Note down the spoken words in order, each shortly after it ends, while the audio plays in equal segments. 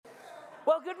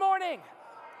Well, good morning.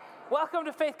 Welcome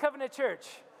to Faith Covenant Church.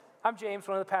 I'm James,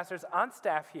 one of the pastors on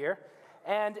staff here.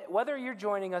 And whether you're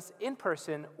joining us in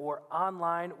person or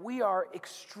online, we are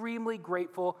extremely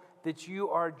grateful that you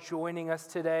are joining us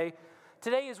today.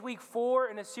 Today is week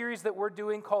 4 in a series that we're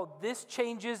doing called This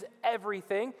Changes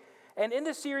Everything. And in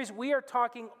this series, we are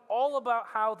talking all about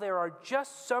how there are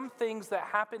just some things that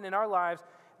happen in our lives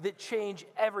that change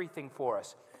everything for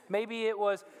us. Maybe it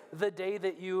was the day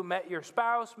that you met your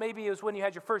spouse. Maybe it was when you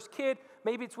had your first kid.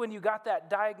 Maybe it's when you got that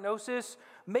diagnosis.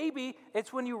 Maybe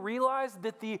it's when you realized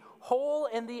that the hole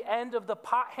in the end of the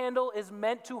pot handle is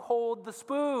meant to hold the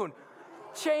spoon.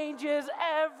 Changes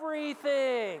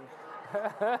everything.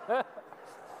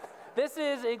 This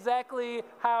is exactly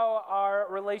how our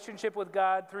relationship with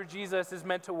God through Jesus is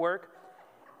meant to work.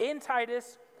 In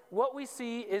Titus, what we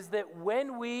see is that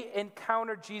when we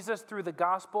encounter Jesus through the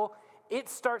gospel, it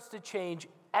starts to change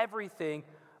everything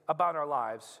about our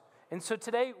lives. And so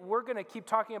today we're going to keep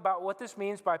talking about what this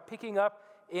means by picking up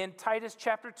in Titus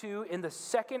chapter 2 in the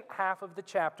second half of the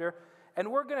chapter.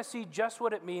 And we're going to see just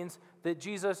what it means that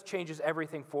Jesus changes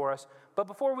everything for us. But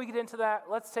before we get into that,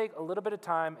 let's take a little bit of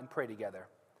time and pray together.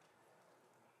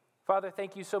 Father,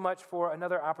 thank you so much for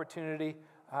another opportunity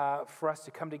for us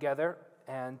to come together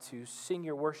and to sing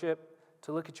your worship,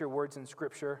 to look at your words in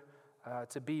Scripture,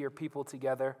 to be your people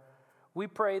together. We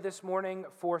pray this morning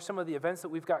for some of the events that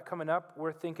we've got coming up.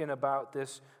 We're thinking about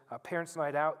this Parents'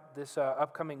 Night Out this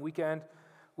upcoming weekend.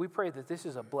 We pray that this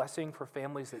is a blessing for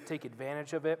families that take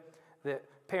advantage of it, that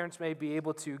parents may be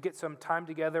able to get some time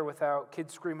together without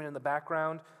kids screaming in the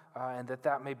background, and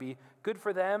that may be good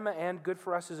for them and good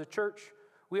for us as a church.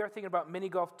 We are thinking about mini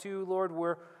golf too, Lord.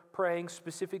 We're praying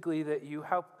specifically that you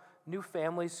help new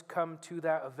families come to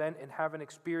that event and have an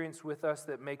experience with us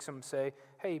that makes them say,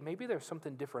 hey, maybe there's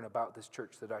something different about this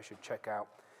church that I should check out.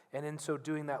 And in so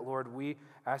doing that, Lord, we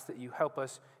ask that you help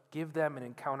us give them an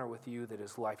encounter with you that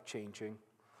is life-changing.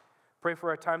 Pray for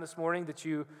our time this morning that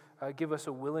you give us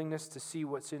a willingness to see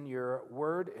what's in your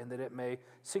word and that it may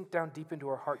sink down deep into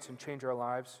our hearts and change our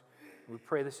lives. We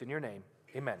pray this in your name.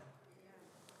 Amen.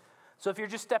 So if you're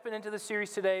just stepping into the series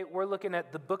today, we're looking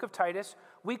at the book of Titus.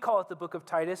 We call it the book of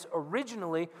Titus.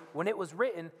 Originally, when it was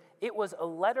written, it was a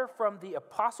letter from the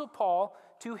Apostle Paul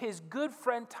to his good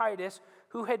friend Titus,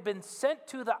 who had been sent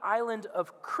to the island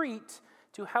of Crete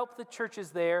to help the churches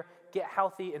there get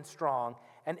healthy and strong.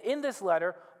 And in this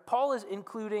letter, Paul is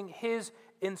including his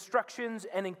instructions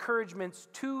and encouragements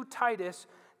to Titus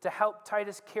to help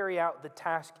Titus carry out the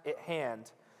task at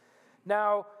hand.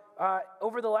 Now,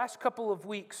 over the last couple of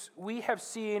weeks, we have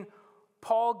seen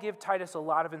Paul give Titus a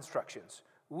lot of instructions.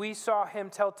 We saw him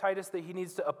tell Titus that he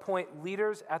needs to appoint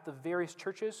leaders at the various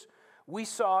churches. We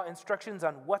saw instructions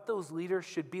on what those leaders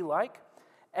should be like.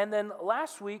 And then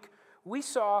last week, we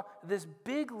saw this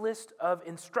big list of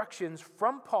instructions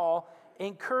from Paul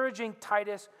encouraging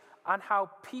Titus on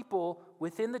how people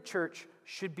within the church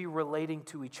should be relating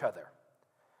to each other.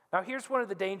 Now, here's one of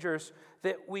the dangers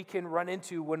that we can run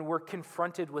into when we're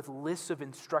confronted with lists of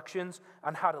instructions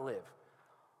on how to live.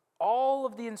 All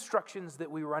of the instructions that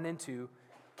we run into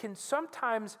can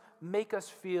sometimes make us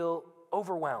feel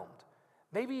overwhelmed,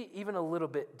 maybe even a little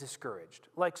bit discouraged.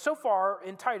 Like so far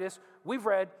in Titus, we've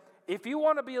read, if you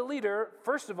want to be a leader,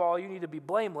 first of all, you need to be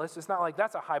blameless. It's not like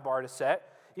that's a high bar to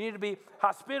set. You need to be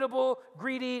hospitable,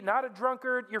 greedy, not a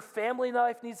drunkard. Your family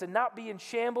life needs to not be in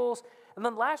shambles. And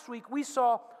then last week, we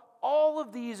saw all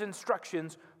of these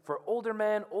instructions for older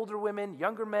men, older women,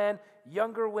 younger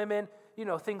women,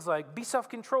 things like be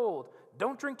self-controlled,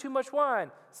 don't drink too much wine,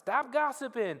 stop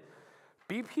gossiping,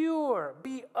 be pure,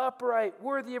 be upright,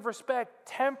 worthy of respect,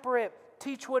 temperate,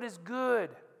 teach what is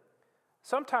good.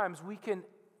 Sometimes we can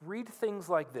read things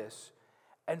like this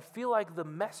and feel like the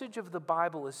message of the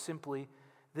Bible is simply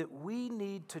that we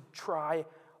need to try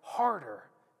harder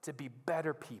to be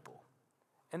better people.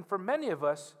 And for many of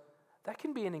us, that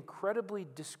can be an incredibly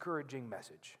discouraging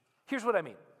message. Here's what I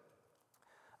mean.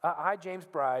 I, James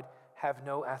Bride, have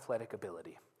no athletic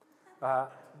ability.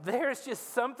 There's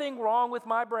just something wrong with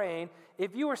my brain.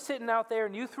 If you were sitting out there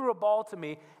and you threw a ball to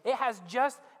me, it has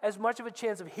just as much of a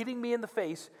chance of hitting me in the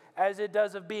face as it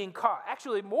does of being caught.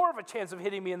 Actually, more of a chance of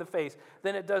hitting me in the face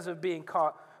than it does of being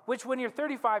caught, which when you're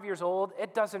 35 years old,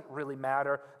 it doesn't really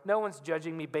matter. No one's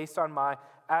judging me based on my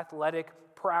athletic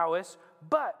prowess.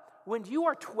 But when you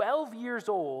are 12 years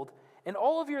old and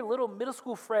all of your little middle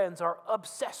school friends are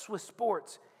obsessed with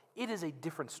sports, it is a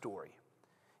different story.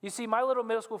 You see, my little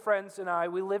middle school friends and I,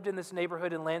 we lived in this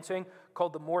neighborhood in Lansing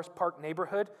called the Morris Park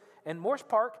neighborhood. And Morris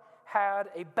Park had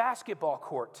a basketball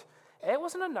court. It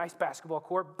wasn't a nice basketball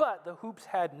court, but the hoops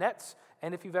had nets.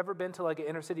 And if you've ever been to like an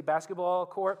inner city basketball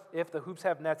court, if the hoops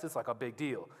have nets, it's like a big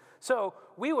deal. So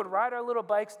we would ride our little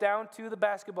bikes down to the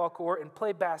basketball court and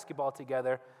play basketball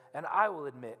together. And I will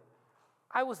admit,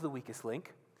 I was the weakest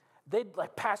link. They'd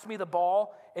like pass me the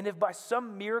ball, and if by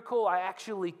some miracle I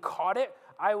actually caught it,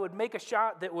 I would make a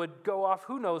shot that would go off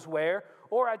who knows where,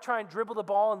 or I'd try and dribble the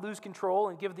ball and lose control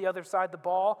and give the other side the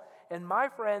ball, and my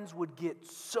friends would get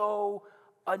so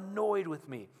annoyed with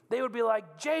me. They would be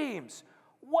like, James,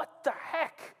 what the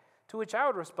heck? To which I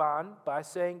would respond by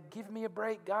saying, give me a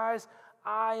break, guys.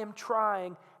 I am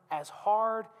trying as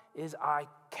hard as I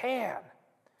can.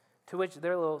 To which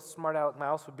their little smart aleck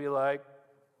mouse would be like,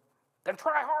 then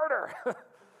try harder.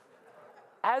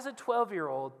 As a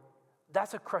 12-year-old,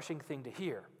 that's a crushing thing to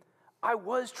hear. I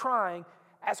was trying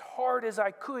as hard as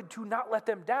I could to not let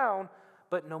them down,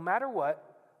 but no matter what,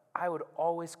 I would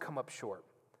always come up short.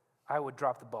 I would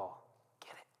drop the ball.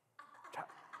 Get it?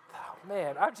 Oh,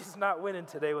 man, I'm just not winning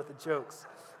today with the jokes.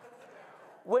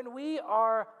 When we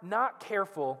are not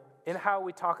careful in how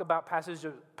we talk about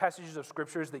passages of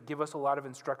scriptures that give us a lot of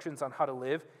instructions on how to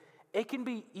live, it can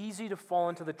be easy to fall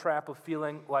into the trap of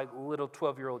feeling like little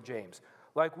 12-year-old James.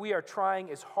 Like we are trying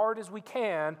as hard as we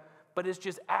can, but it's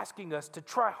just asking us to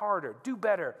try harder, do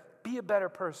better, be a better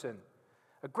person.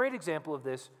 A great example of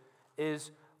this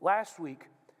is last week,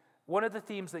 one of the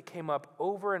themes that came up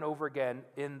over and over again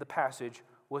in the passage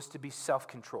was to be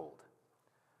self-controlled.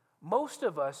 Most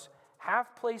of us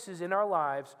have places in our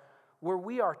lives where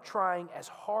we are trying as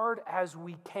hard as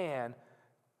we can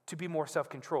to be more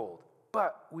self-controlled,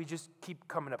 but we just keep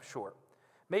coming up short.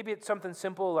 Maybe it's something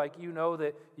simple like you know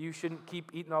that you shouldn't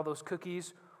keep eating all those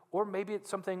cookies, or maybe it's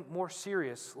something more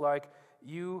serious like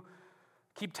you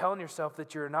keep telling yourself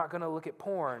that you're not going to look at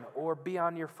porn or be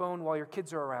on your phone while your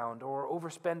kids are around or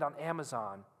overspend on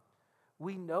Amazon.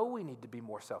 We know we need to be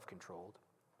more self-controlled.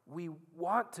 We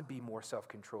want to be more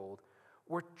self-controlled.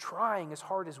 We're trying as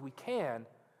hard as we can,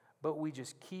 but we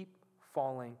just keep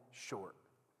falling short.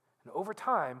 And over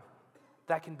time,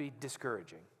 that can be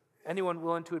discouraging. Anyone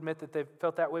willing to admit that they've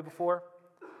felt that way before?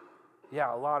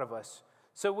 Yeah, a lot of us.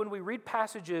 So when we read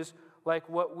passages like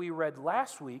what we read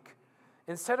last week,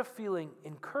 instead of feeling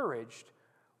encouraged,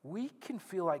 we can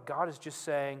feel like God is just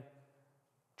saying,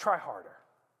 try harder,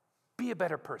 be a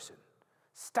better person,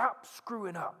 stop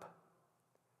screwing up.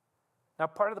 Now,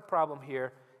 part of the problem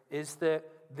here is that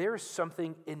there is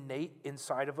something innate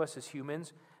inside of us as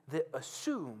humans that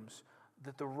assumes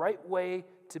that the right way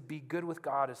to be good with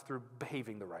God is through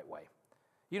behaving the right way.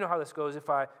 You know how this goes. If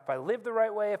I live the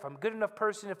right way, if I'm a good enough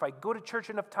person, if I go to church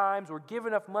enough times, or give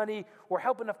enough money, or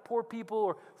help enough poor people,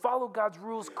 or follow God's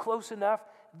rules close enough,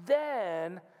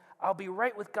 then I'll be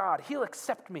right with God. He'll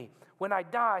accept me. When I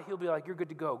die, he'll be like, you're good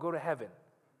to go to heaven.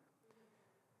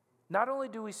 Not only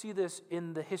do we see this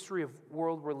in the history of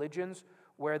world religions,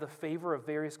 where the favor of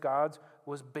various gods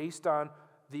was based on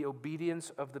the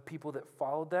obedience of the people that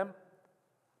followed them,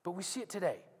 but we see it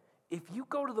today. If you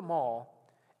go to the mall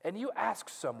and you ask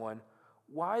someone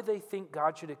why they think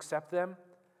God should accept them,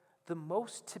 the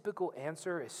most typical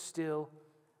answer is still,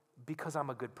 because I'm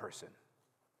a good person.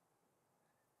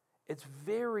 It's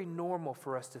very normal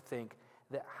for us to think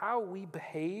that how we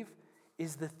behave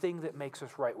is the thing that makes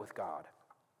us right with God,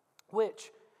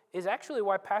 which is actually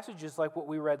why passages like what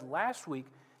we read last week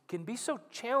can be so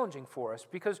challenging for us,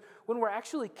 because when we're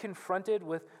actually confronted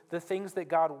with the things that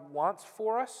God wants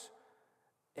for us,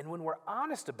 and when we're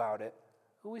honest about it,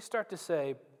 we start to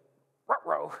say,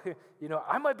 ruh-roh,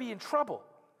 I might be in trouble.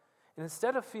 And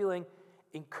instead of feeling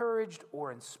encouraged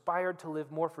or inspired to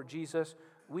live more for Jesus,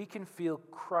 we can feel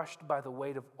crushed by the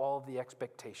weight of all of the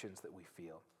expectations that we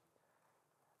feel.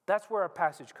 That's where our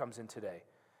passage comes in today.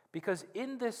 Because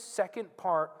in this second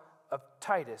part of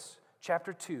Titus,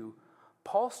 chapter 2,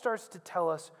 Paul starts to tell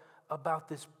us about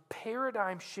this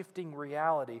paradigm-shifting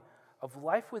reality of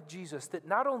life with Jesus that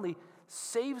not only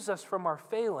saves us from our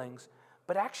failings,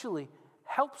 but actually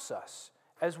helps us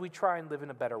as we try and live in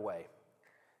a better way.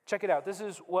 Check it out. This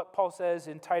is what Paul says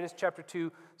in Titus chapter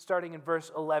 2, starting in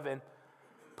verse 11.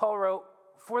 Paul wrote,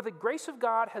 "For the grace of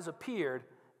God has appeared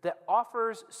that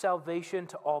offers salvation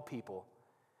to all people.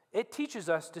 It teaches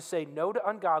us to say no to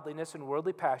ungodliness and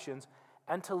worldly passions,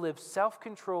 and to live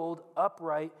self-controlled,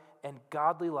 upright, and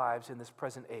godly lives in this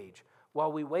present age,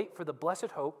 while we wait for the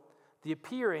blessed hope, the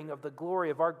appearing of the glory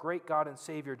of our great God and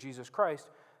Savior, Jesus Christ,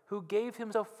 who gave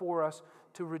himself for us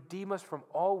to redeem us from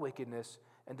all wickedness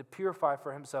and to purify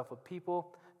for himself a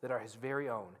people that are his very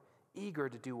own, eager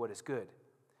to do what is good.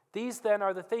 These then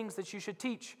are the things that you should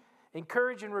teach,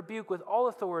 encourage and rebuke with all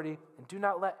authority, and do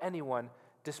not let anyone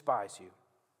despise you."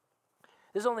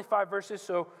 This is only 5 verses,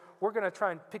 so we're going to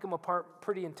try and pick them apart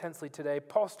pretty intensely today.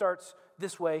 Paul starts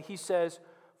this way. He says,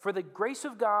 "For the grace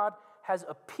of God has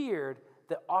appeared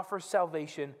that offers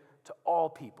salvation to all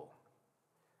people."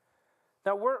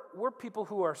 Now, we're people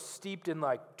who are steeped in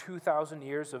like 2,000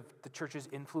 years of the church's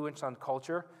influence on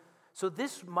culture. So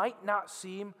this might not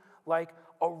seem like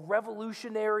a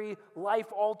revolutionary,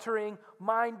 life-altering,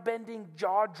 mind-bending,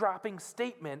 jaw-dropping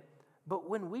statement. But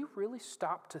when we really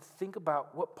stop to think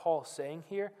about what Paul's saying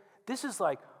here, this is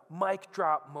like mic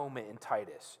drop moment in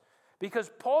Titus. Because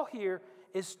Paul here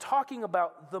is talking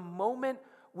about the moment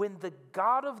when the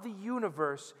God of the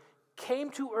universe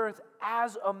came to earth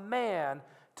as a man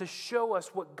to show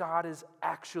us what God is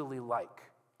actually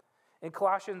like. In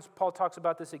Colossians, Paul talks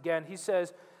about this again. He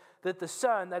says that the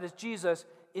Son, that is Jesus,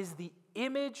 is the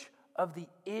image of the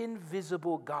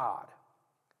invisible God.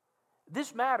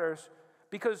 This matters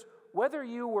because whether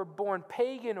you were born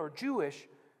pagan or Jewish,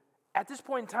 at this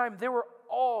point in time, there were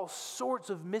all sorts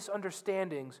of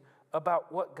misunderstandings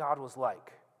about what God was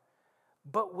like.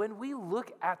 But when we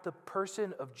look at the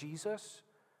person of Jesus,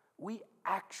 we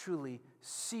actually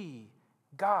see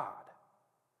God.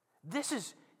 This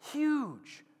is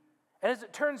huge. And as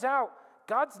it turns out,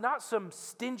 God's not some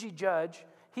stingy judge.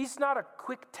 He's not a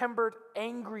quick-tempered,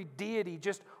 angry deity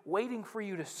just waiting for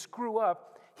you to screw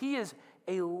up. He is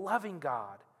a loving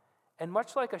God. And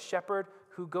much like a shepherd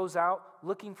who goes out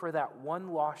looking for that one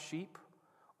lost sheep,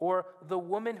 or the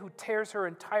woman who tears her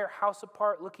entire house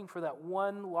apart looking for that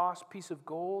one lost piece of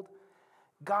gold,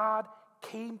 God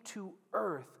came to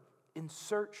earth in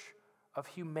search of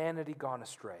humanity gone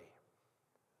astray.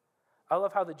 I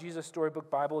love how the Jesus Storybook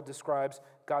Bible describes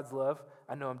God's love.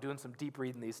 I know I'm doing some deep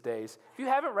reading these days. If you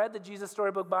haven't read the Jesus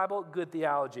Storybook Bible, good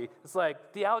theology. It's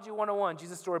like Theology 101,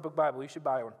 Jesus Storybook Bible. You should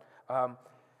buy one.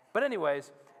 But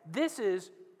anyways, this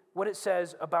is what it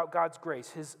says about God's grace,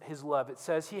 his love. It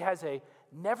says he has a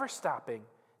never stopping,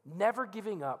 never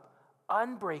giving up,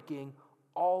 unbreaking,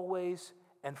 always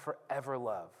and forever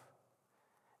love.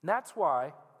 And that's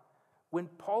why when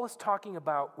Paul is talking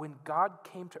about when God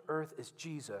came to earth as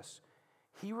Jesus,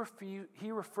 he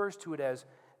refers to it as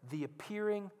the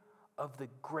appearing of the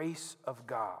grace of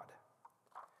God.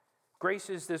 Grace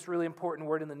is this really important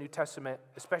word in the New Testament,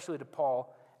 especially to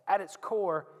Paul. At its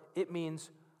core, it means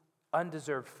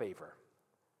undeserved favor.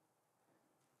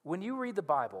 When you read the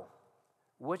Bible,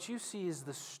 what you see is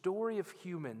the story of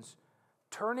humans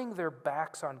turning their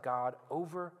backs on God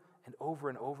over and over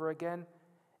and over again,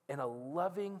 and a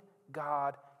loving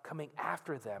God coming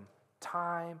after them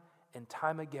time and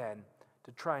time again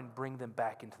to try and bring them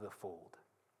back into the fold.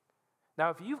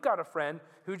 Now, if you've got a friend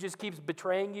who just keeps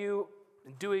betraying you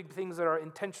and doing things that are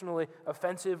intentionally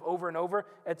offensive over and over,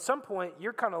 at some point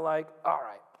you're kind of like, all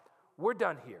right, we're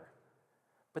done here.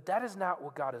 But that is not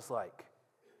what God is like.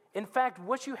 In fact,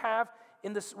 what you have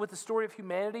with the story of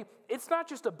humanity, it's not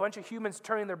just a bunch of humans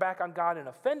turning their back on God and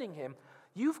offending him.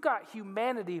 You've got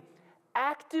humanity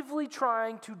actively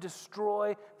trying to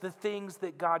destroy the things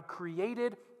that God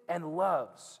created and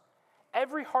loves.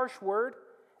 Every harsh word,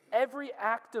 every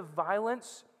act of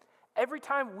violence, every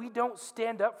time we don't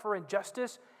stand up for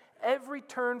injustice, every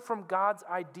turn from God's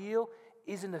ideal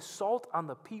is an assault on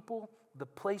the people, the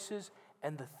places,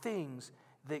 and the things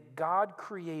that God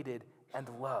created and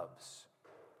loves.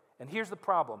 And here's the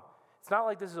problem. It's not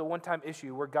like this is a one-time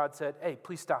issue where God said, hey,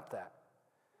 please stop that.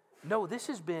 No, this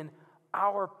has been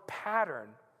our pattern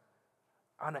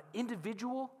on an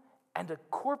individual and a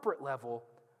corporate level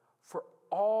for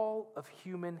all of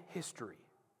human history.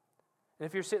 And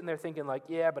if you're sitting there thinking like,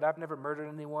 yeah, but I've never murdered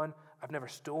anyone, I've never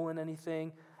stolen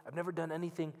anything, I've never done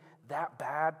anything that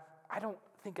bad, I don't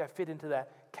think I fit into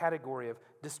that category of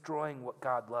destroying what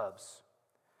God loves.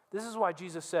 This is why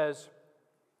Jesus says,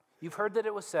 you've heard that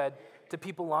it was said to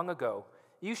people long ago,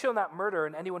 you shall not murder,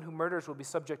 and anyone who murders will be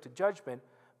subject to judgment.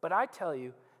 But I tell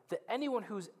you that anyone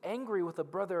who's angry with a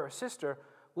brother or sister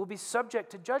will be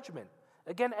subject to judgment.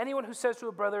 Again, anyone who says to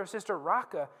a brother or sister,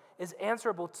 Raka, is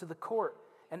answerable to the court.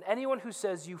 And anyone who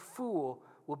says, you fool,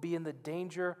 will be in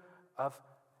danger of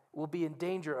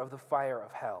the fire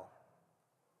of hell.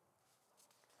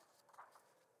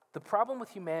 The problem with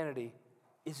humanity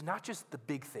is not just the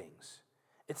big things.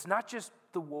 It's not just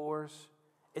the wars.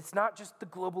 It's not just the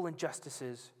global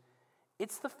injustices.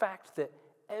 It's the fact that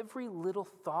every little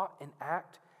thought and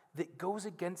act that goes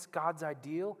against God's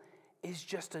ideal is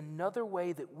just another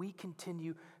way that we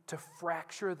continue to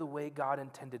fracture the way God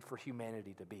intended for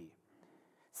humanity to be.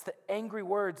 It's the angry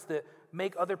words that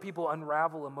make other people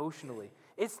unravel emotionally.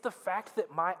 It's the fact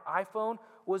that my iPhone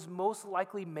was most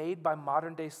likely made by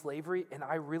modern-day slavery and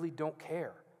I really don't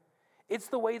care. It's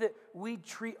the way that we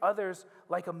treat others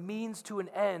like a means to an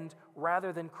end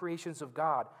rather than creations of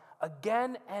God.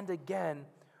 again and again,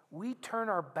 we turn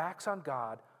our backs on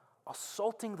God,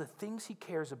 assaulting the things he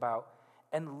cares about,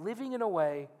 and living in a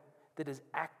way that is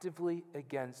actively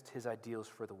against his ideals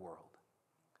for the world.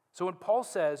 So when Paul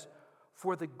says,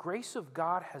 "For the grace of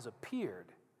God has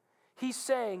appeared," he's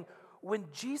saying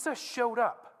when Jesus showed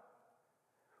up,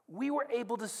 we were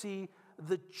able to see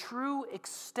the true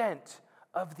extent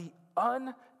of the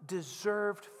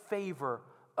undeserved favor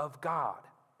of God.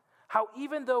 How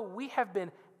even though we have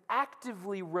been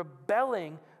actively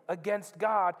rebelling against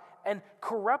God and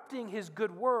corrupting his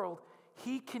good world,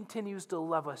 he continues to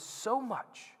love us so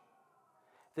much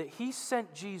that he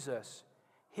sent Jesus,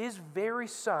 his very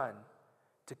son,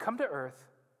 to come to earth,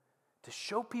 to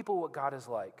show people what God is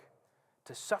like,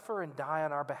 to suffer and die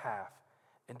on our behalf,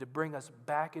 and to bring us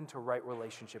back into right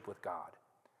relationship with God.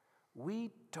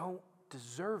 We don't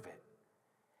deserve it,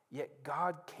 yet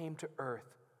God came to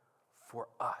earth for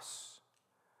us.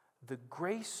 The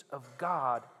grace of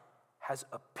God has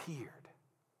appeared.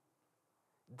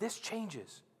 This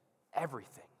changes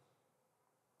everything.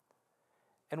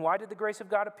 And why did the grace of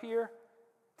God appear?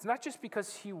 It's not just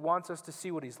because he wants us to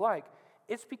see what he's like.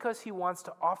 It's because he wants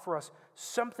to offer us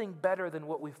something better than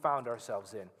what we found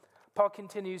ourselves in. Paul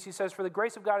continues, he says, "For the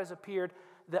grace of God has appeared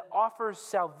that offers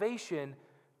salvation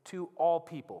to all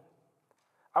people."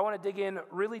 I want to dig in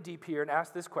really deep here and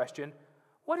ask this question.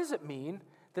 What does it mean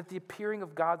that the appearing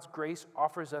of God's grace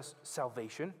offers us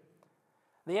salvation?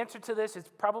 The answer to this is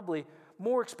probably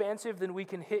more expansive than we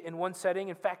can hit in one setting.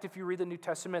 In fact, if you read the New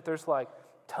Testament, there's like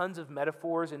tons of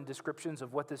metaphors and descriptions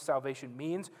of what this salvation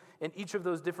means. And each of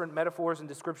those different metaphors and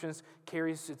descriptions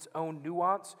carries its own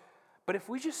nuance. But if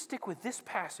we just stick with this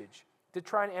passage to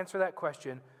try and answer that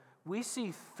question, we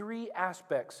see three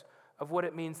aspects of what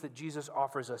it means that Jesus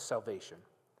offers us salvation.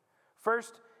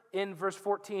 First, in verse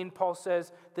 14, Paul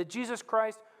says that Jesus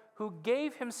Christ, who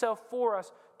gave himself for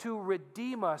us to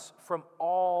redeem us from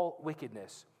all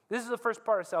wickedness. This is the first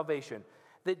part of salvation,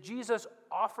 that Jesus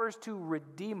offers to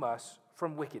redeem us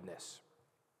from wickedness.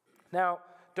 Now,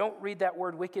 don't read that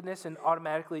word wickedness and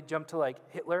automatically jump to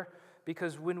like Hitler,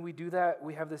 because when we do that,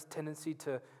 we have this tendency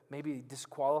to maybe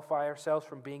disqualify ourselves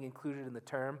from being included in the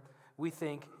term. We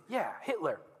think, yeah,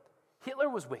 Hitler. Hitler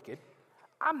was wicked.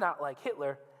 I'm not like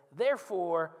Hitler,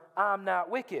 therefore I'm not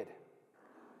wicked.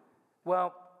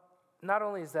 Well, not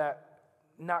only is that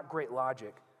not great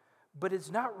logic, but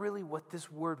it's not really what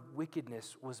this word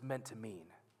wickedness was meant to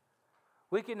mean.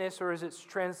 Wickedness, or as it's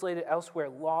translated elsewhere,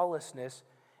 lawlessness,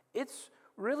 it's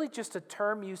really just a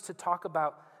term used to talk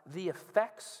about the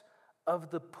effects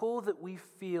of the pull that we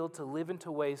feel to live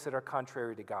into ways that are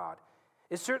contrary to God.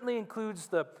 It certainly includes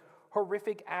the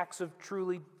horrific acts of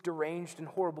truly deranged and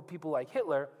horrible people like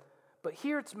Hitler, but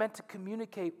here it's meant to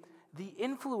communicate the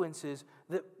influences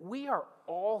that we are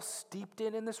all steeped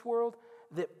in this world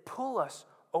that pull us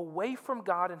away from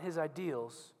God and his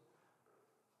ideals,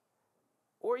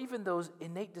 or even those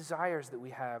innate desires that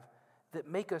we have that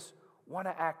make us want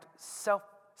to act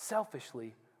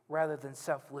selfishly rather than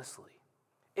selflessly.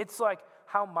 It's like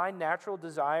how my natural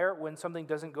desire when something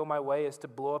doesn't go my way is to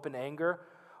blow up in anger,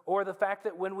 or the fact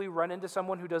that when we run into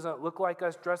someone who doesn't look like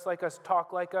us, dress like us,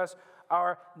 talk like us,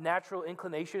 our natural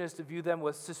inclination is to view them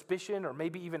with suspicion or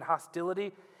maybe even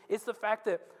hostility. It's the fact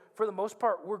that, for the most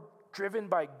part, we're driven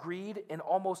by greed and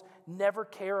almost never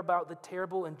care about the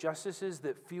terrible injustices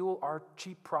that fuel our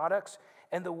cheap products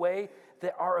and the way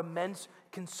that our immense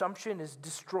consumption is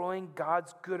destroying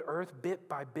God's good earth bit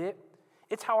by bit.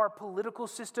 It's how our political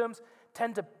systems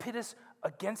tend to pit us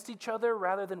against each other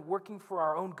rather than working for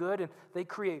our own good, and they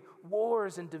create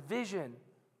wars and division.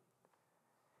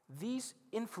 These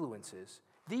influences,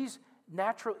 these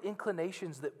natural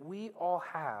inclinations that we all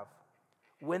have,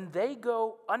 when they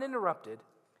go uninterrupted,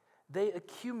 they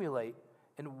accumulate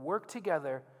and work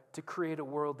together to create a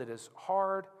world that is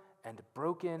hard and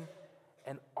broken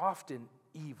and often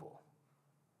evil.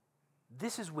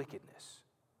 This is wickedness.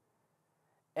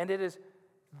 And it is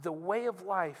the way of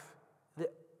life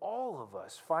that all of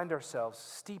us find ourselves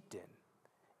steeped in.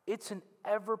 It's an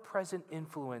ever-present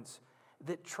influence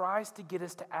that tries to get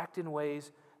us to act in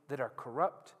ways that are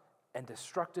corrupt and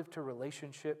destructive to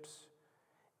relationships.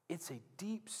 It's a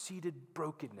deep-seated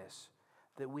brokenness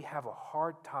that we have a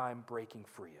hard time breaking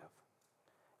free of.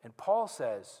 And Paul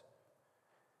says,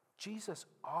 Jesus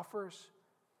offers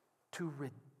to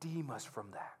redeem us from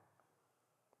that.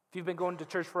 If you've been going to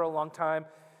church for a long time,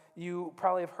 you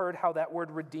probably have heard how that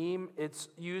word redeem, it's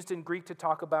used in Greek to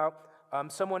talk about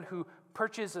someone who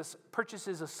purchases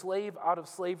a slave out of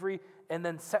slavery and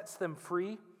then sets them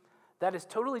free. That is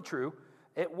totally true.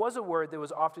 It was a word that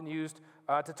was often used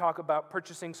to talk about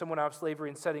purchasing someone out of slavery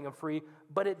and setting them free,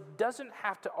 but it doesn't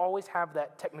have to always have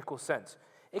that technical sense.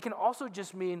 It can also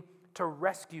just mean to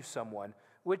rescue someone,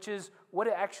 which is what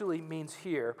it actually means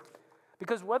here.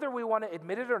 Because whether we want to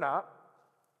admit it or not,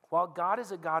 while God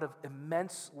is a God of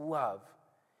immense love,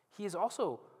 he is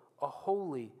also a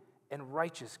holy and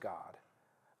righteous God,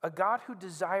 a God who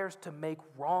desires to make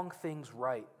wrong things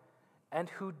right, and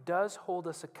who does hold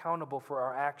us accountable for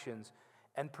our actions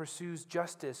and pursues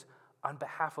justice on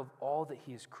behalf of all that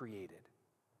he has created.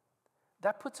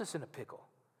 That puts us in a pickle.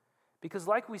 Because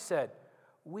like we said,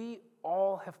 we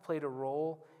all have played a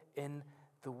role in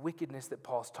the wickedness that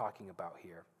Paul's talking about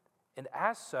here. And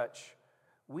as such,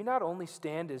 we not only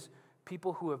stand as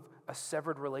people who have a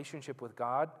severed relationship with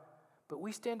God, but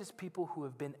we stand as people who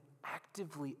have been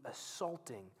actively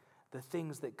assaulting the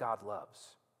things that God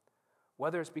loves.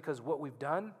 Whether it's because of what we've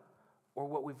done or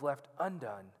what we've left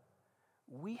undone,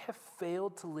 we have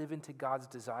failed to live into God's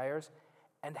desires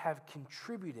and have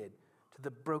contributed to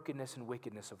the brokenness and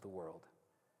wickedness of the world.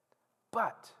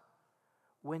 But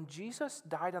when Jesus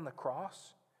died on the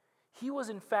cross, he was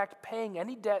in fact paying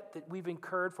any debt that we've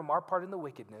incurred from our part in the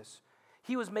wickedness.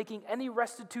 He was making any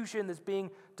restitution that's being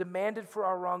demanded for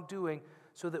our wrongdoing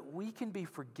so that we can be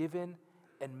forgiven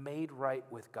and made right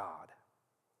with God.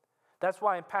 That's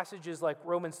why in passages like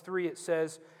Romans 3, it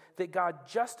says that God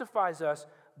justifies us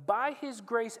by his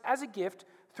grace as a gift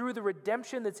through the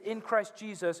redemption that's in Christ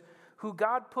Jesus, who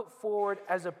God put forward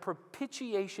as a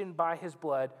propitiation by his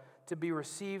blood to be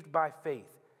received by faith.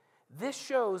 This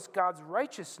shows God's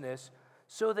righteousness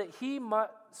so that he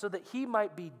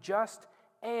might be just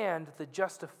and the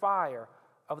justifier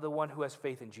of the one who has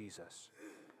faith in Jesus.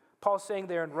 Paul's saying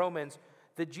there in Romans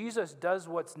that Jesus does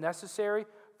what's necessary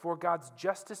for God's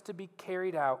justice to be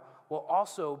carried out while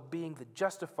also being the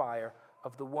justifier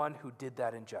of the one who did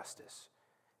that injustice.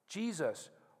 Jesus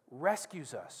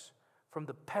rescues us from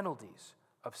the penalties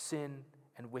of sin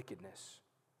and wickedness.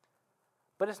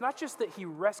 But it's not just that he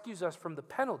rescues us from the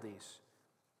penalties.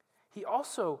 He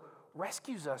also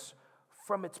rescues us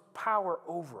from its power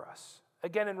over us.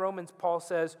 Again, in Romans, Paul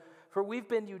says, "For we've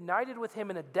been united with him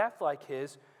in a death like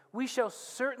his, we shall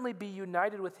certainly be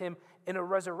united with him in a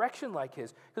resurrection like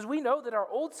his." Because we know that our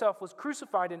old self was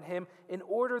crucified in him in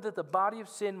order that the body of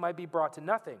sin might be brought to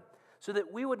nothing, so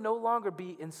that we would no longer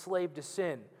be enslaved to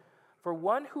sin. For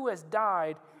one who has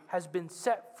died has been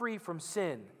set free from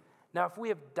sin. Now, if we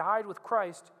have died with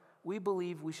Christ, we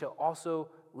believe we shall also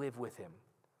live with him.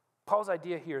 Paul's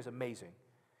idea here is amazing.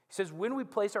 He says when we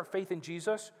place our faith in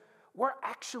Jesus, we're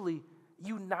actually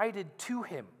united to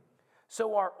him.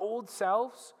 So our old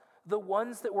selves, the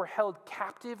ones that were held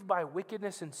captive by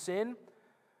wickedness and sin,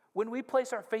 when we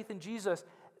place our faith in Jesus,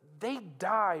 they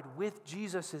died with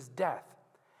Jesus' death.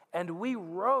 And we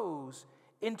rose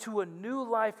into a new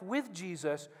life with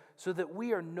Jesus so that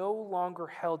we are no longer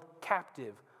held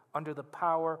captive under the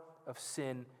power of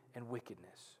sin and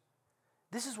wickedness.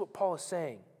 This is what Paul is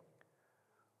saying.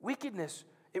 Wickedness,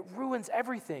 it ruins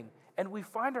everything, and we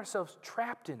find ourselves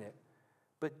trapped in it.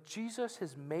 But Jesus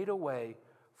has made a way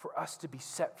for us to be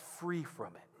set free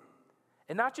from it.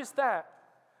 And not just that,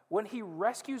 when he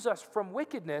rescues us from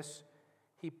wickedness,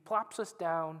 he plops us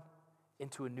down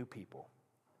into a new people.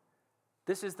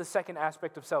 This is the second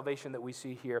aspect of salvation that we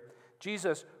see here.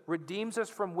 Jesus redeems us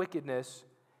from wickedness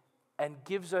and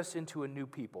gives us into a new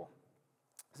people.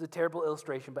 This is a terrible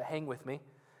illustration, but hang with me.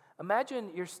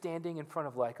 Imagine you're standing in front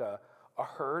of like a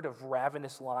herd of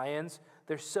ravenous lions.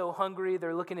 They're so hungry,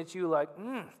 they're looking at you like,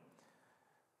 I'm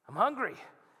hungry.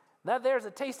 That there's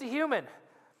a tasty human.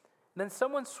 And then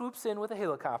someone swoops in with a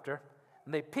helicopter,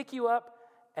 and they pick you up,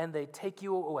 and they take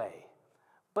you away.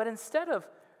 But instead of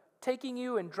taking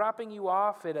you and dropping you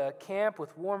off at a camp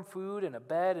with warm food and a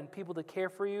bed and people to care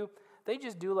for you, they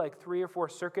just do like 3 or 4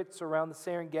 circuits around the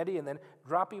Serengeti and then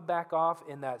drop you back off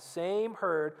in that same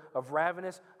herd of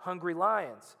ravenous, hungry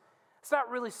lions. It's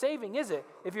not really saving, is it,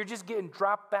 if you're just getting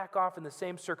dropped back off in the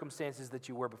same circumstances that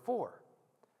you were before?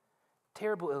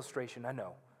 Terrible illustration, I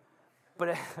know. But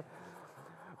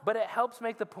it helps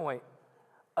make the point.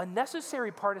 A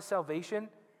necessary part of salvation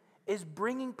is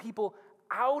bringing people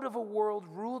out of a world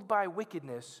ruled by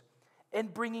wickedness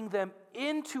and bringing them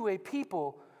into a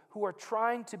people who are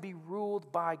trying to be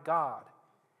ruled by God.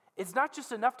 It's not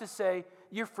just enough to say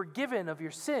you're forgiven of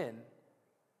your sin.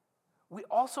 We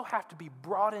also have to be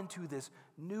brought into this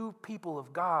new people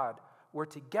of God where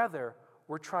together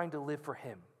we're trying to live for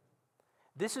him.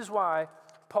 This is why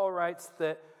Paul writes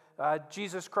that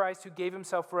Jesus Christ, who gave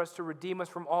himself for us to redeem us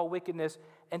from all wickedness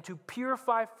and to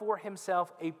purify for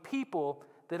himself a people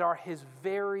that are his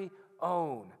very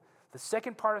own. The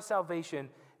second part of salvation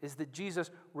is that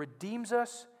Jesus redeems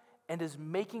us and is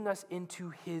making us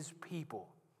into his people.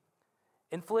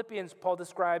 In Philippians, Paul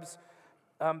describes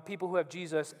people who have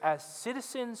Jesus as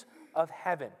citizens of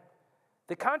heaven.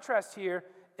 The contrast here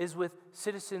is with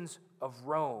citizens of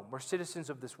Rome, or citizens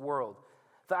of this world.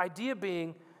 The idea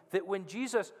being that when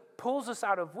Jesus pulls us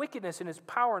out of wickedness and his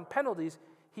power and penalties,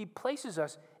 he places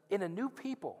us in a new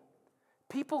people.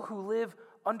 People who live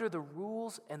under the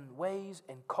rules and ways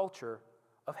and culture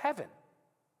of heaven.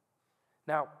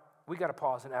 Now, we got to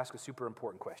pause and ask a super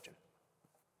important question.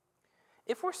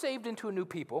 If we're saved into a new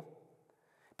people,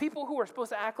 people who are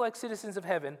supposed to act like citizens of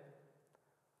heaven,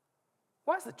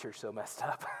 why is the church so messed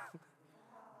up?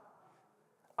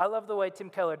 I love the way Tim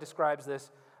Keller describes this.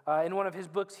 In one of his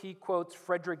books, he quotes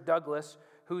Frederick Douglass,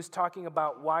 who's talking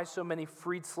about why so many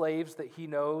freed slaves that he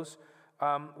knows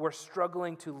were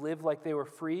struggling to live like they were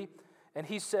free. And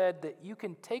he said that you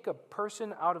can take a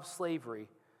person out of slavery,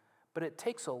 but it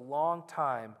takes a long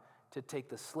time to take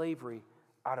the slavery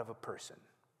out of a person.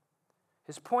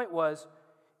 His point was,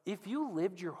 if you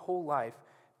lived your whole life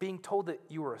being told that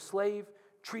you were a slave,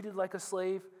 treated like a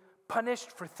slave,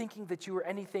 punished for thinking that you were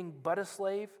anything but a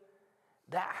slave,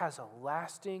 that has a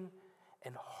lasting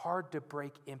and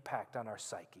hard-to-break impact on our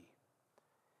psyche.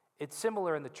 It's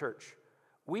similar in the church.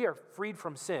 We are freed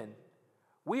from sin.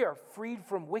 We are freed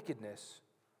from wickedness.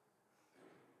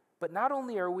 But not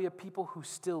only are we a people who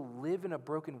still live in a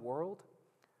broken world,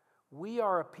 we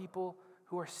are a people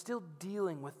who are still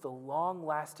dealing with the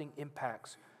long-lasting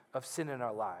impacts of sin in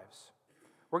our lives.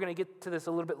 We're going to get to this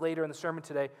a little bit later in the sermon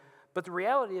today, but the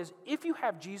reality is, if you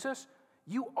have Jesus,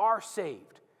 you are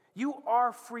saved. You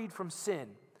are freed from sin.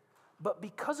 But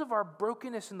because of our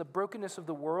brokenness and the brokenness of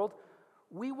the world,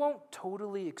 we won't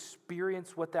totally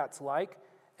experience what that's like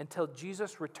until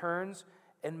Jesus returns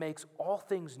and makes all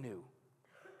things new.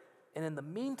 And in the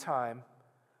meantime,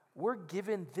 we're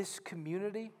given this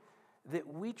community that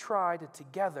we try to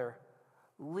together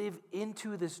live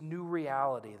into this new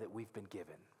reality that we've been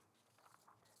given.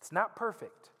 It's not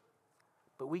perfect,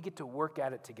 but we get to work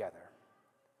at it together.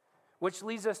 Which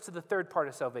leads us to the third part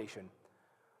of salvation.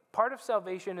 Part of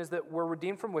salvation is that we're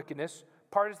redeemed from wickedness.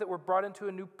 Part is that we're brought into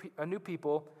a new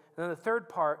people. And then the third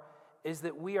part is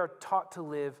that we are taught to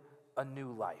live a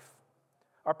new life.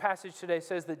 Our passage today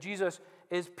says that Jesus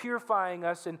is purifying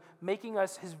us and making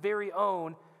us his very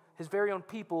own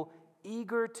people,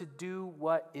 eager to do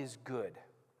what is good.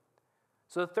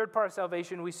 So the third part of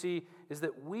salvation we see is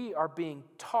that we are being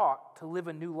taught to live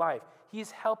a new life.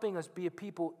 He's helping us be a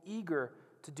people eager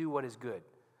to do what is good.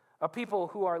 A people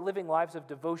who are living lives of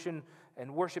devotion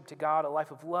and worship to God, a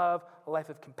life of love, a life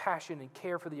of compassion and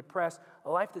care for the oppressed, a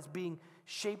life that's being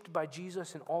shaped by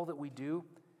Jesus in all that we do.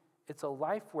 It's a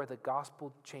life where the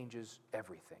gospel changes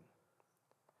everything.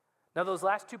 Now, those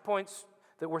last 2 points,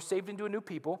 that we're saved into a new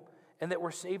people and that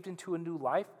we're saved into a new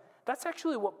life, that's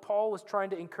actually what Paul was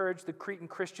trying to encourage the Cretan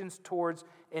Christians towards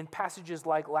in passages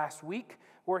like last week,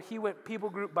 where he went people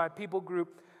group by people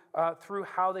group through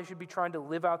how they should be trying to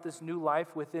live out this new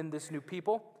life within this new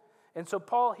people. And so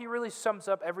Paul, he really sums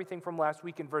up everything from last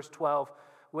week in verse 12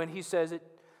 when he says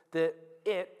that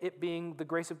it being the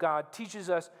grace of God, teaches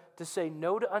us to say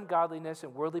no to ungodliness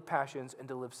and worldly passions and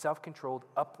to live self-controlled,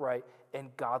 upright,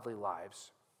 and godly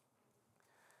lives.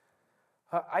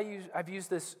 I've used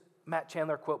this Matt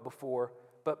Chandler quote before,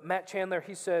 but Matt Chandler,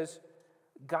 he says,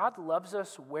 God loves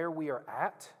us where we are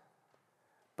at,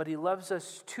 but he loves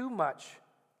us too much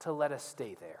to let us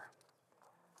stay there.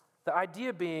 The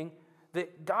idea being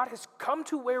that God has come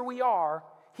to where we are,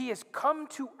 he has come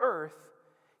to earth,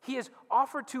 he has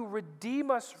offered to redeem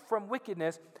us from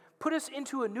wickedness, put us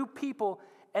into a new people,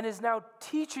 and is now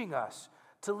teaching us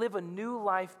to live a new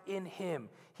life in him.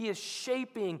 He is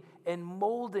shaping and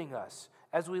molding us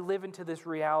as we live into this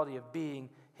reality of being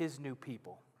his new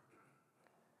people.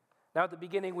 Now, at the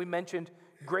beginning, we mentioned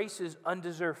grace is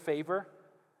undeserved favor.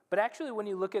 But actually, when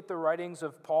you look at the writings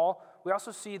of Paul, we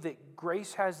also see that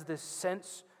grace has this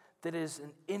sense that is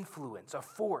an influence, a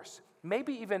force,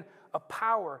 maybe even a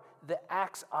power that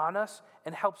acts on us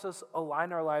and helps us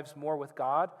align our lives more with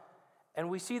God. And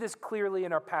we see this clearly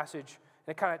in our passage,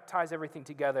 and it kind of ties everything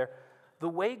together. The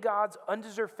way God's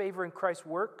undeserved favor in Christ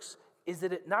works is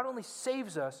that it not only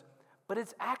saves us, but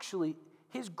it's actually,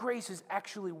 his grace is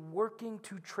actually working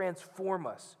to transform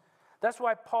us. That's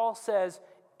why Paul says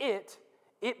it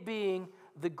being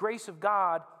the grace of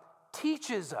God,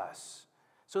 teaches us.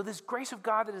 So this grace of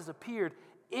God that has appeared,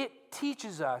 it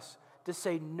teaches us to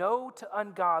say no to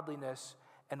ungodliness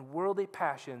and worldly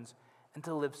passions and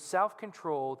to live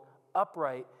self-controlled,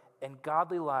 upright, and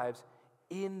godly lives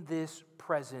in this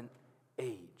present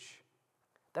age.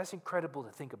 That's incredible to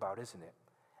think about, isn't it?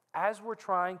 As we're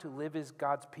trying to live as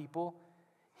God's people,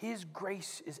 His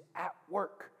grace is at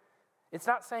work. It's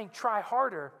not saying try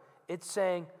harder. It's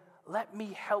saying, let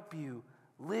me help you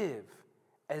live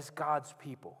as God's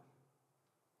people.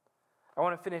 I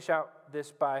want to finish out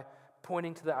this by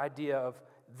pointing to the idea of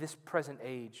this present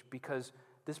age, because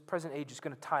this present age is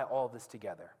going to tie all of this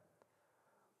together.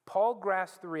 Paul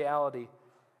grasped the reality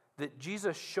that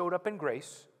Jesus showed up in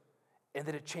grace and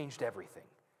that it changed everything.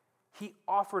 He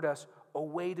offered us a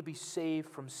way to be saved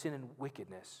from sin and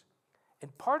wickedness.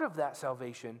 And part of that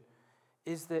salvation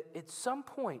is that at some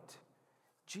point,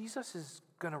 Jesus is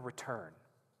going to return.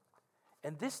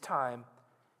 And this time,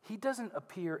 He doesn't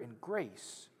appear in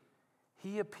grace.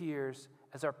 He appears,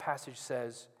 as our passage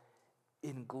says,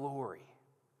 in glory.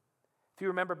 If you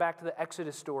remember back to the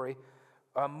Exodus story,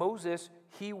 Moses,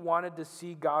 he wanted to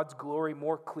see God's glory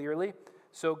more clearly.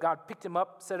 So God picked him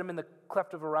up, set him in the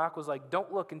cleft of a rock, was like,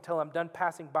 don't look until I'm done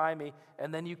passing by me,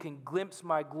 and then you can glimpse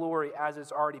my glory as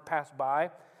it's already passed by.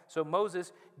 So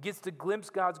Moses gets to glimpse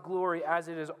God's glory as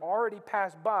it has already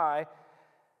passed by.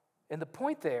 And the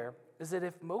point there is that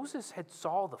if Moses had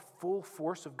saw the full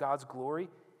force of God's glory,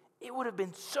 it would have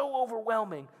been so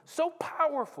overwhelming, so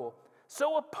powerful,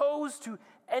 so opposed to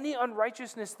any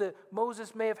unrighteousness that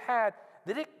Moses may have had,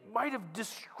 that it might have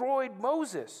destroyed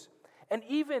Moses. And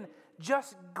even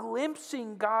just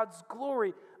glimpsing God's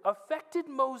glory affected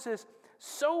Moses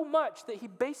so much that he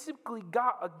basically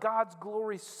got a God's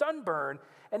glory sunburn,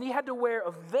 and he had to wear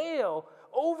a veil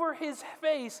over his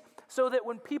face so that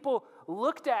when people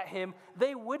looked at him,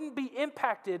 they wouldn't be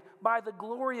impacted by the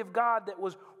glory of God that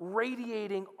was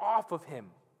radiating off of him.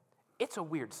 It's a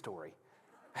weird story.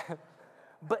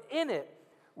 But in it,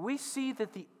 we see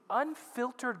that the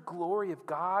unfiltered glory of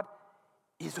God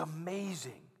is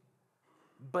amazing,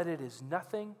 but it is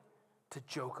nothing to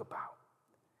joke about.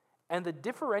 And the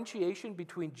differentiation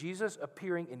between Jesus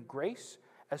appearing in grace,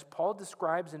 as Paul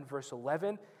describes in verse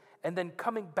 11, and then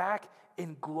coming back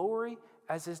in glory,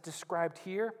 as is described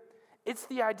here, it's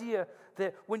the idea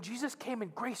that when Jesus came in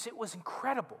grace, it was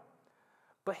incredible.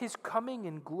 But His coming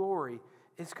in glory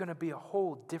is going to be a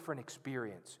whole different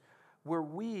experience, where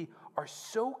we are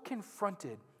so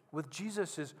confronted with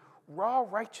Jesus' raw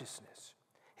righteousness,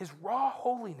 His raw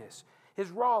holiness, His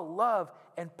raw love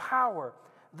and power,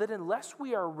 that unless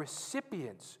we are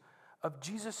recipients of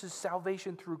Jesus'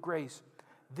 salvation through grace,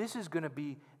 this is going to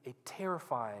be a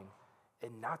terrifying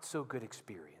and not so good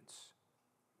experience.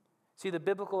 See, the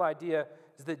biblical idea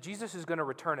is that Jesus is going to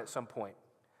return at some point.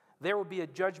 There will be a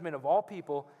judgment of all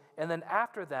people, and then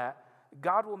after that,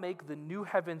 God will make the new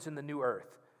heavens and the new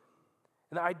earth.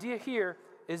 And the idea here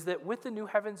is that with the new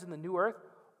heavens and the new earth,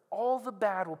 all the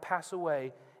bad will pass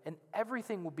away, and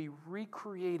everything will be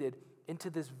recreated into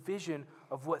this vision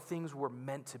of what things were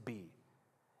meant to be.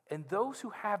 And those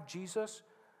who have Jesus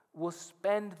will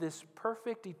spend this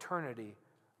perfect eternity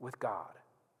with God.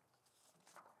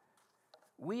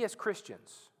 We as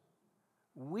Christians,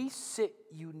 we sit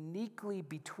uniquely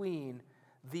between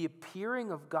the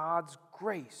appearing of God's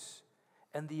grace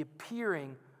and the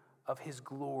appearing of His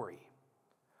glory.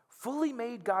 Fully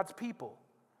made God's people,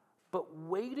 but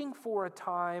waiting for a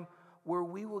time where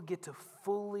we will get to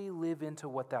fully live into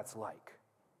what that's like.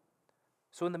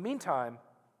 So in the meantime,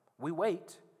 we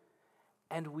wait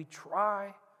and we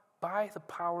try by the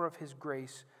power of His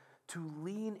grace to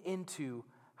lean into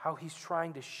how He's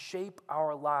trying to shape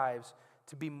our lives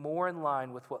to be more in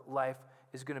line with what life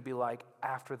is going to be like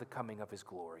after the coming of His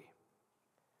glory.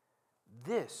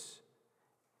 This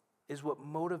is what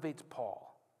motivates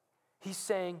Paul. He's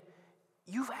saying,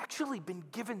 you've actually been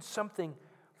given something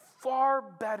far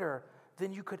better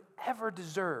than you could ever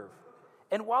deserve.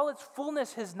 And while its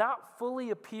fullness has not fully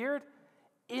appeared,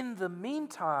 in the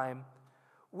meantime,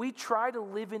 we try to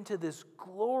live into this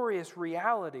glorious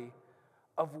reality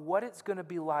of what it's going to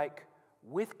be like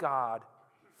with God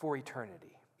for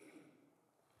eternity.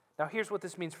 Now, here's what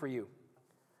this means for you.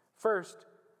 First,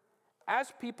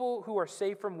 as people who are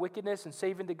saved from wickedness and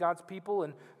saved into God's people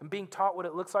and being taught what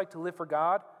it looks like to live for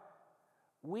God,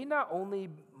 we not only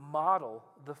model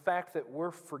the fact that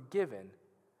we're forgiven,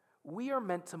 we are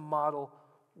meant to model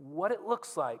what it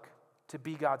looks like to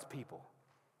be God's people.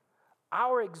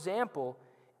 Our example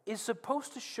is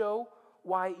supposed to show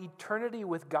why eternity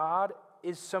with God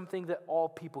is something that all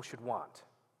people should want.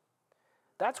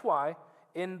 That's why,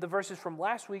 in the verses from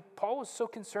last week, Paul was so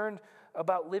concerned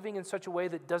about living in such a way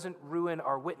that doesn't ruin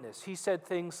our witness. He said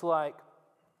things like,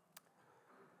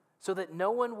 so that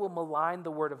no one will malign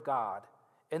the word of God,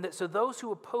 and that so those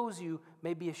who oppose you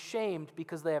may be ashamed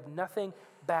because they have nothing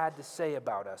bad to say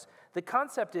about us. The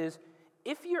concept is,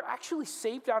 if you're actually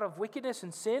saved out of wickedness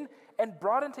and sin, and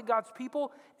brought into God's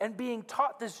people and being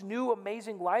taught this new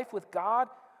amazing life with God,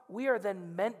 we are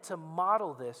then meant to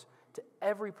model this to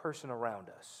every person around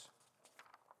us.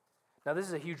 Now, this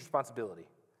is a huge responsibility,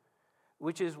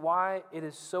 which is why it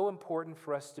is so important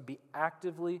for us to be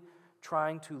actively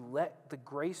trying to let the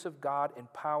grace of God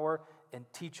empower and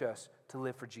teach us to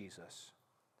live for Jesus.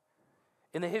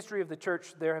 In the history of the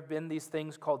church, there have been these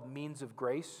things called means of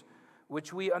grace,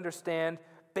 which we understand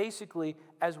basically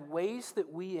as ways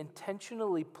that we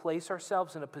intentionally place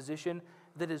ourselves in a position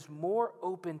that is more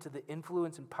open to the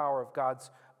influence and power of God's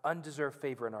undeserved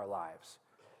favor in our lives.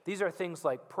 These are things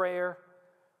like prayer,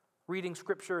 reading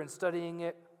Scripture and studying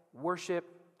it, worship,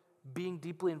 being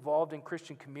deeply involved in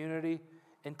Christian community,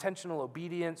 intentional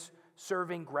obedience,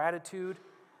 serving, gratitude.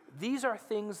 These are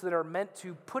things that are meant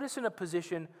to put us in a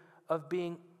position of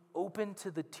being open to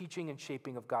the teaching and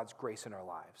shaping of God's grace in our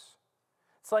lives.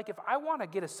 It's like if I want to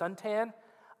get a suntan,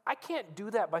 I can't do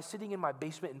that by sitting in my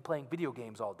basement and playing video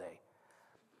games all day.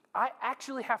 I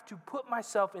actually have to put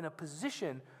myself in a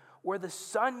position where the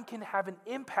sun can have an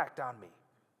impact on me.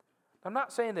 I'm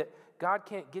not saying that God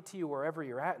can't get to you wherever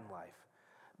you're at in life,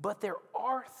 but there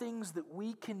are things that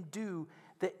we can do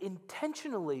that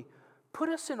intentionally put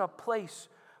us in a place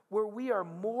where we are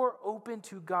more open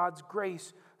to God's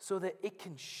grace so that it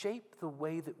can shape the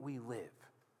way that we live.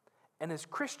 And as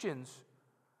Christians,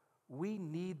 we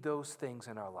need those things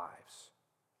in our lives.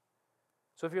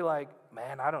 So if you're like,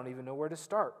 man, I don't even know where to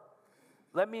start,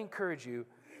 let me encourage you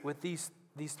with these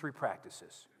three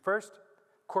practices. First,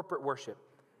 corporate worship.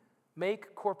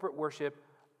 Make corporate worship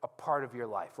a part of your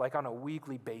life, like on a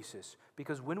weekly basis.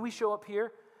 Because when we show up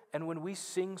here and when we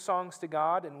sing songs to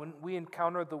God and when we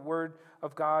encounter the Word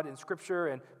of God in Scripture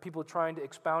and people trying to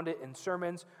expound it in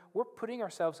sermons, we're putting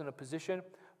ourselves in a position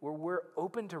where we're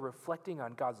open to reflecting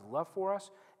on God's love for us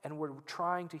and we're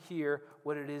trying to hear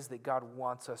what it is that God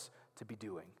wants us to be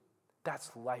doing.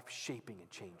 That's life shaping and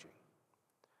changing.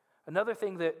 Another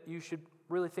thing that you should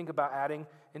really think about adding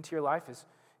into your life is,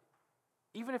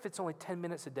 even if it's only 10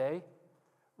 minutes a day,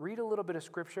 read a little bit of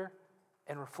Scripture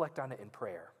and reflect on it in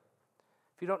prayer.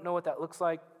 If you don't know what that looks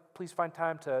like, please find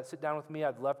time to sit down with me.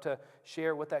 I'd love to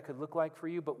share what that could look like for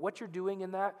you. But what you're doing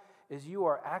in that is you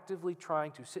are actively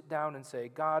trying to sit down and say,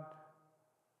 God,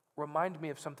 remind me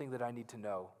of something that I need to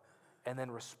know, and then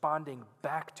responding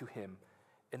back to Him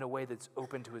in a way that's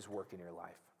open to His work in your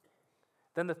life.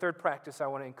 Then the third practice I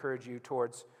want to encourage you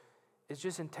towards is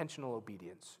just intentional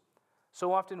obedience.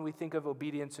 So often we think of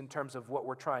obedience in terms of what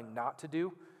we're trying not to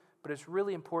do, but it's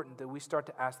really important that we start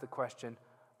to ask the question,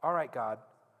 all right, God,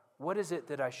 what is it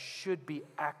that I should be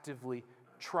actively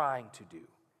trying to do?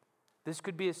 This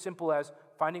could be as simple as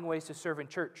finding ways to serve in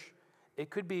church. It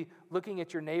could be looking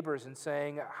at your neighbors and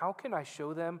saying, how can I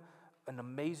show them an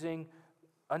amazing,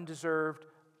 undeserved,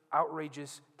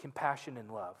 outrageous compassion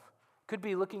and love? It could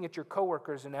be looking at your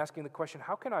coworkers and asking the question,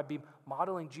 how can I be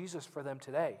modeling Jesus for them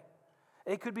today?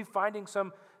 It could be finding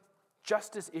some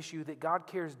justice issue that God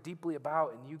cares deeply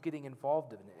about and you getting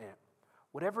involved in it.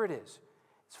 Whatever it is,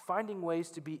 it's finding ways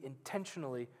to be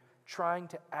intentionally trying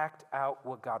to act out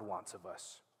what God wants of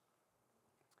us.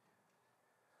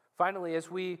 Finally, as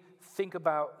we think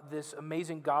about this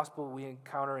amazing gospel we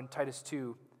encounter in Titus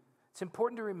 2, it's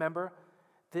important to remember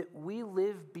that we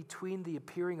live between the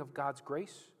appearing of God's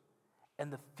grace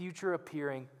and the future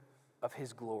appearing of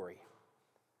His glory.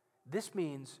 This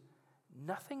means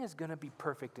nothing is going to be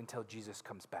perfect until Jesus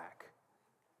comes back,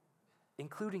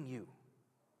 including you.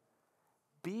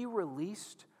 Be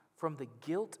released from the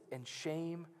guilt and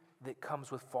shame that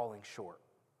comes with falling short.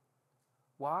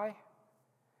 Why?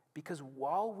 Because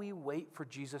while we wait for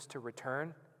Jesus to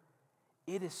return,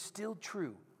 it is still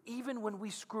true, even when we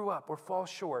screw up or fall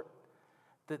short,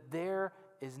 that there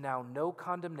is now no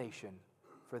condemnation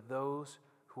for those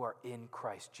who are in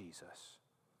Christ Jesus.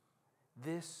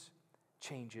 This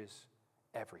changes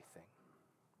everything.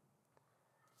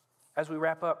 As we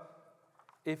wrap up,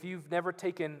 if you've never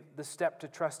taken the step to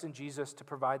trust in Jesus to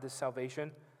provide this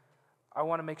salvation, I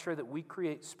want to make sure that we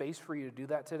create space for you to do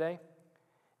that today.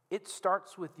 It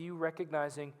starts with you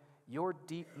recognizing your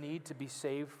deep need to be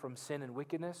saved from sin and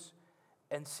wickedness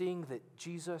and seeing that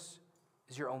Jesus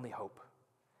is your only hope.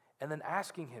 And then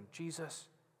asking Him, Jesus,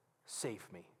 save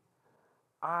me.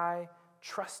 I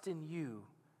trust in you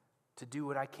to do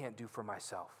what I can't do for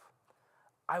myself.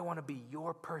 I want to be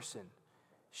your person,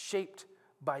 shaped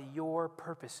by your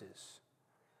purposes.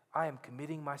 I am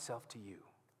committing myself to you.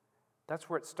 That's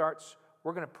where it starts.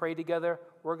 We're going to pray together.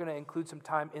 We're going to include some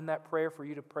time in that prayer for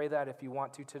you to pray that if you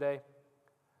want to today.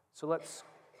 So let's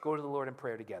go to the Lord in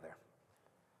prayer together.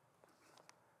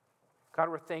 God,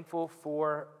 we're thankful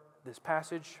for this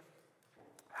passage,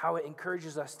 how it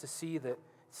encourages us to see that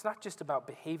it's not just about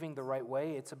behaving the right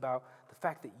way, it's about the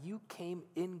fact that you came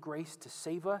in grace to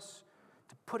save us,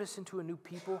 to put us into a new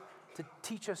people, to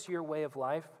teach us your way of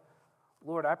life.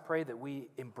 Lord, I pray that we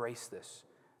embrace this,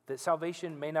 that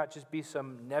salvation may not just be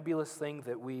some nebulous thing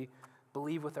that we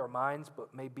believe with our minds,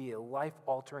 but may be a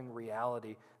life-altering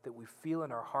reality that we feel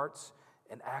in our hearts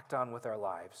and act on with our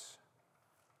lives.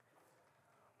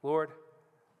 Lord,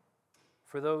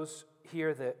 for those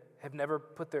here that have never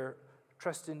put their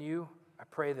trust in you, I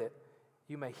pray that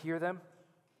you may hear them,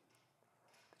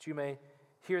 that you may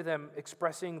hear them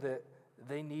expressing that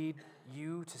they need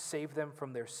you to save them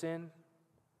from their sin,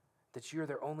 that you're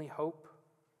their only hope,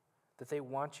 that they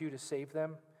want you to save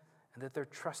them, and that they're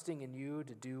trusting in you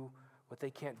to do what they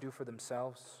can't do for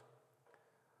themselves.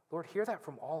 Lord, hear that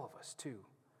from all of us too.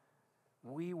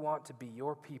 We want to be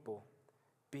your people,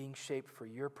 being shaped for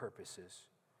your purposes.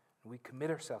 And we commit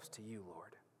ourselves to you,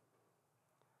 Lord.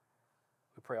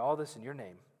 We pray all this in your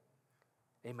name.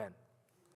 Amen.